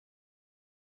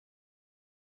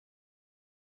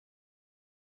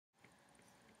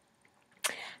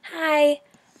Hi,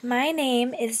 my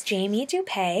name is Jamie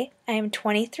Dupay. I am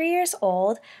 23 years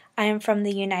old. I am from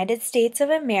the United States of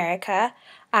America.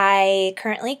 I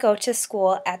currently go to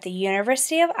school at the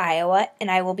University of Iowa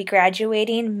and I will be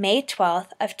graduating May 12th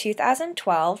of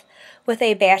 2012 with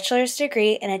a bachelor's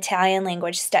degree in Italian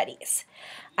language studies.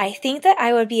 I think that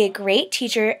I would be a great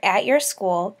teacher at your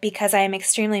school because I am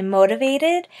extremely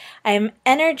motivated, I am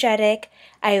energetic,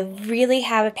 I really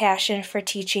have a passion for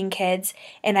teaching kids,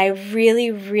 and I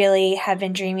really have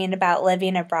been dreaming about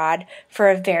living abroad for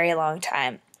a very long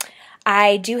time.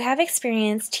 I do have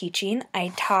experience teaching.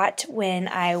 I taught when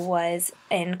I was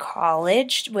in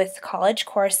college with college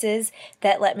courses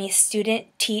that let me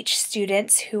teach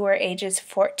students who were ages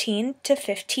 14 to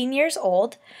 15 years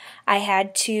old. I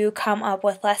had to come up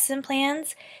with lesson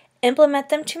plans, implement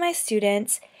them to my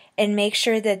students, and make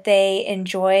sure that they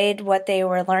enjoyed what they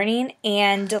were learning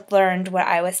and learned what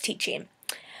I was teaching.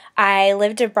 I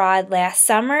lived abroad last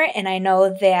summer, and I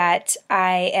know that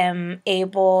I am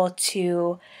able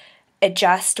to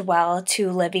adjust well to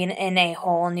living in a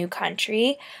whole new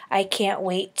country. I can't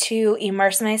wait to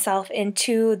immerse myself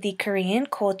into the Korean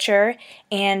culture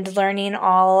and learning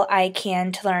all I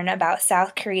can to learn about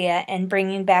South Korea and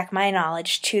bringing back my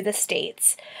knowledge to the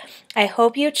States. I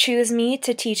hope you choose me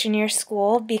to teach in your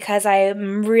school because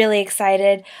I'm really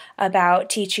excited about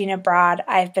teaching abroad.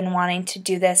 I've been wanting to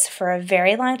do this for a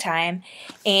very long time,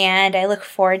 and I look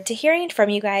forward to hearing from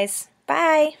you guys.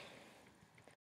 Bye!